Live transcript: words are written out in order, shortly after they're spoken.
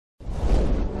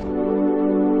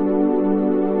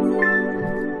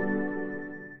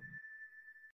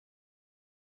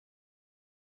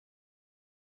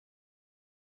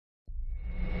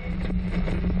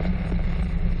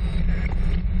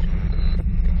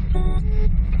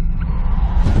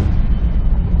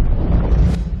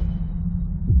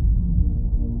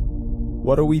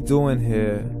What are we doing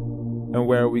here? And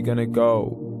where are we gonna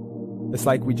go? It's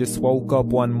like we just woke up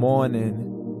one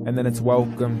morning, and then it's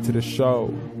welcome to the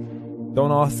show.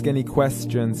 Don't ask any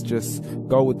questions, just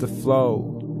go with the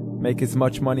flow. Make as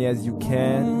much money as you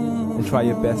can, and try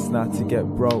your best not to get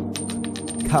broke.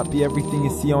 Copy everything you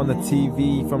see on the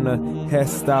TV, from the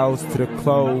hairstyles to the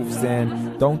clothes,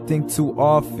 and don't think too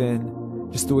often,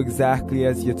 just do exactly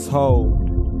as you're told.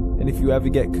 And if you ever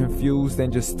get confused,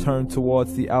 then just turn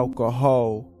towards the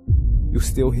alcohol. You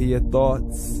still hear your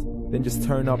thoughts? Then just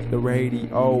turn up the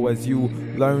radio as you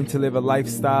learn to live a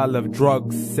lifestyle of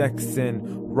drugs, sex, and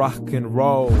rock and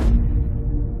roll.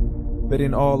 But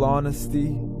in all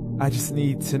honesty, I just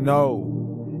need to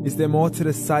know, is there more to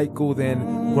the cycle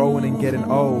than growing and getting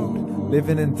old?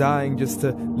 Living and dying just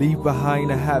to leave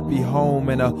behind a happy home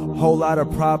and a whole lot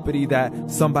of property that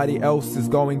somebody else is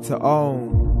going to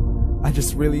own. I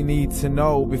just really need to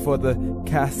know before the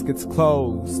casket's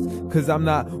closed, 'cause I'm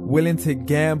not willing to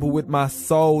gamble with my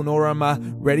soul, nor am I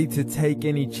ready to take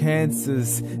any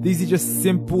chances. These are just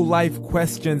simple life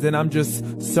questions, and I'm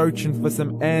just searching for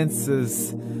some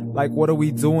answers. Like, what are we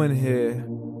doing here?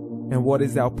 And what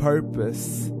is our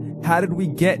purpose? How did we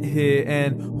get here,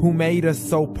 and who made us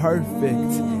so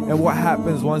perfect? And what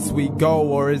happens once we go,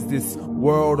 or is this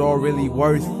world all really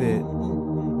worth it?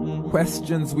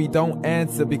 Questions we don't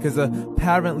answer because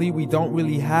apparently we don't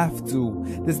really have to.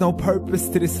 There's no purpose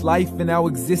to this life and our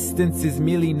existence is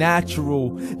merely natural.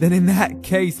 Then in that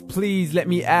case, please let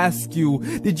me ask you,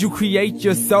 did you create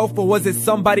yourself, or was it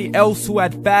somebody else who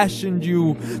had fashioned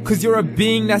you? 'Cause you're a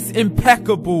being that's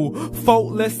impeccable,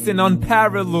 faultless and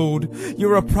unparalleled.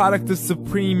 You're a product of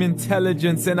supreme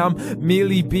intelligence, and I'm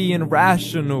merely being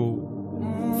rational.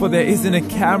 For there isn't a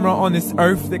camera on this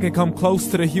earth that can come close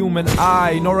to the human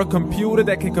eye, nor a computer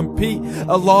that can compete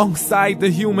alongside the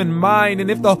human mind. And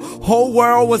if the whole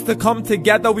world was to come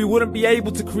together, we wouldn't be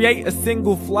able to create a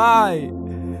single fly.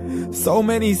 So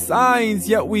many signs,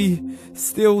 yet we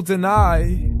still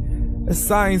deny. As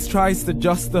science tries to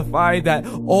justify that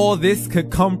all this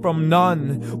could come from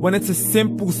none, when it's a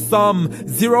simple sum.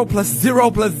 0 plus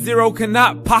 0 plus 0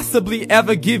 cannot possibly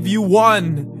ever give you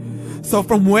 1. So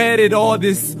from where did all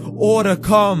this order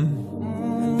come?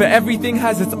 For everything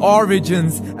has its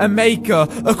origins, a maker,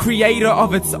 a creator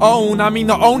of its own. I mean,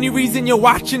 the only reason you're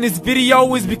watching this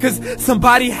video is because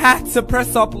somebody had to press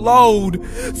upload.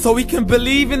 So we can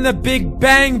believe in the Big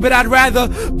Bang, but I'd rather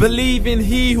believe in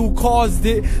He who caused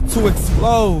it to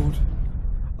explode.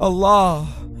 Allah,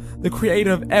 the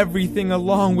creator of everything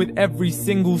along with every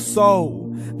single soul.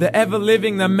 The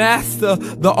ever-living, the master,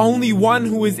 the only one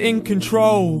who is in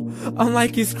control.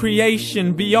 Unlike his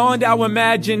creation, beyond our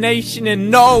imagination. And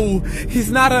no,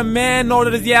 he's not a man, nor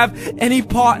does he have any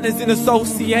partners in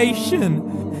association.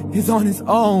 He's on his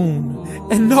own.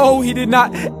 And no, he did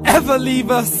not ever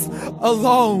leave us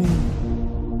alone.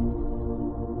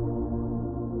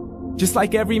 Just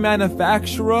like every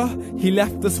manufacturer, he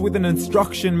left us with an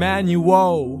instruction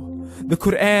manual. The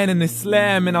Quran and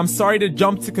Islam, and I'm sorry to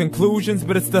jump to conclusions,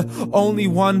 but it's the only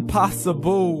one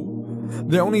possible.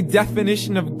 The only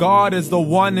definition of God is the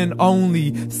one and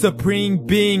only supreme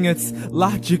being. It's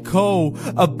logical.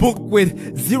 A book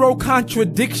with 0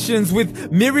 contradictions,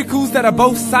 with miracles that are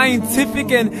both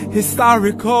scientific and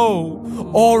historical,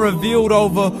 all revealed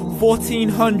over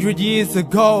 1400 years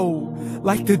ago.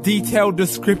 Like the detailed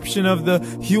description of the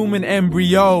human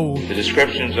embryo. The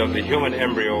descriptions of the human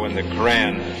embryo in the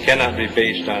Quran cannot be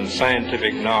based on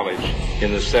scientific knowledge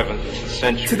in the 7th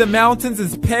century. To the mountains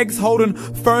as pegs holding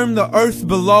firm the earth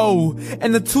below,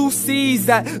 and the 2 seas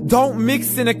that don't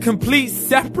mix in a complete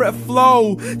separate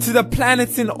flow. To the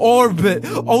planets in orbit,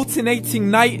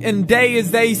 alternating night and day as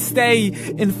they stay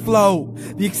in flow.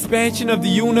 The expansion of the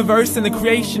universe and the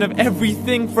creation of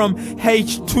everything from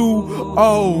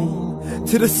H2O.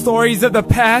 To the stories of the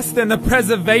past and the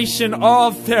preservation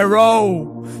of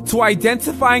Pharaoh. To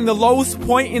identifying the lowest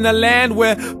point in the land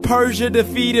where Persia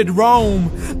defeated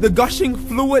Rome. The gushing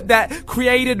fluid that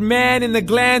created man in the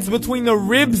glands between the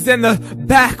ribs and the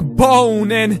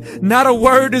backbone. And not a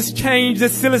word has changed,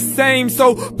 it's still the same.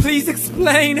 So please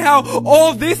explain how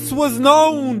all this was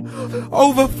known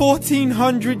over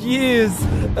 1400 years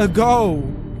ago.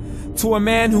 To a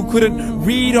man who couldn't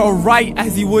read or write,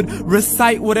 as he would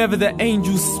recite whatever the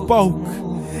angels spoke.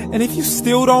 And if you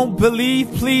still don't believe,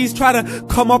 please try to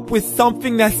come up with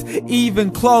something that's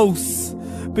even close.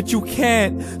 But you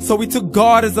can't, so we took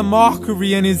God as a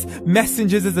mockery and his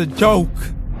messengers as a joke.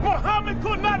 Muhammad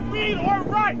could not read or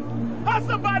write. How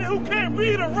somebody who can't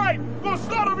read or write gonna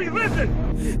start a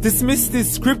religion? Dismissed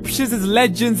his scriptures as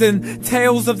legends and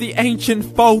tales of the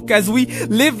ancient folk, as we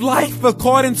live life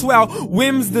according to our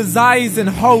whims, desires, and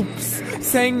hopes.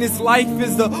 saying this life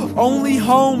is the only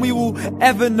home we will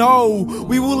ever know.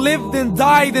 We will live then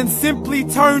die then simply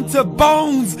turn to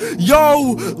bones.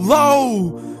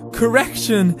 YOLO!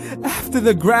 Correction, after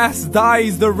the grass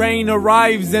dies, the rain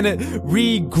arrives and it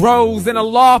regrows, and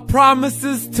Allah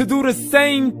promises to do the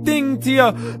same thing to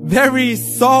your very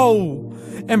soul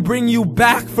and bring you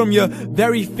back from your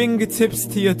very fingertips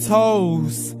to your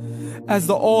toes, as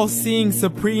the all-seeing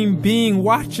supreme being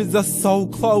watches us so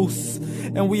close,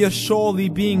 and we are surely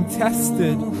being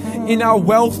tested in our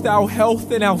wealth, our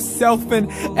health, and our self, and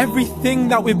everything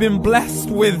that we've been blessed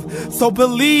with. So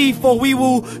believe, for we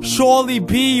will surely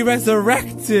be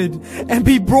resurrected and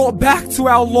be brought back to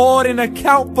our Lord and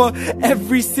account for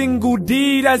every single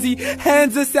deed, as He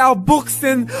hands us our books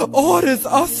and orders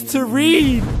us to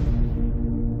read.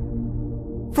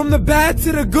 From the bad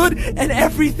to the good and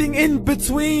everything in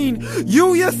between.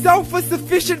 You yourself are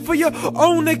sufficient for your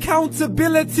own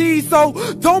accountability, so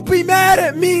don't be mad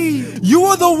at me. You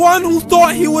are the one who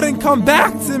thought He wouldn't come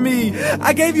back to me.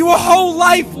 I gave you a whole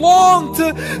life long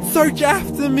to search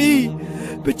after me,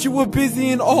 but you were busy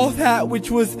in all that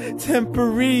which was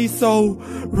temporary. So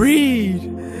read,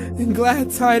 and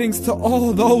glad tidings to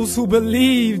all those who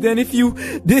believed. And if you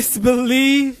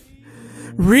disbelieve,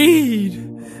 read.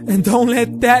 And don't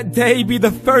let that day be the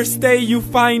first day you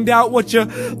find out what your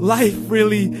life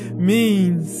really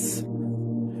means.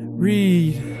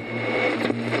 Read.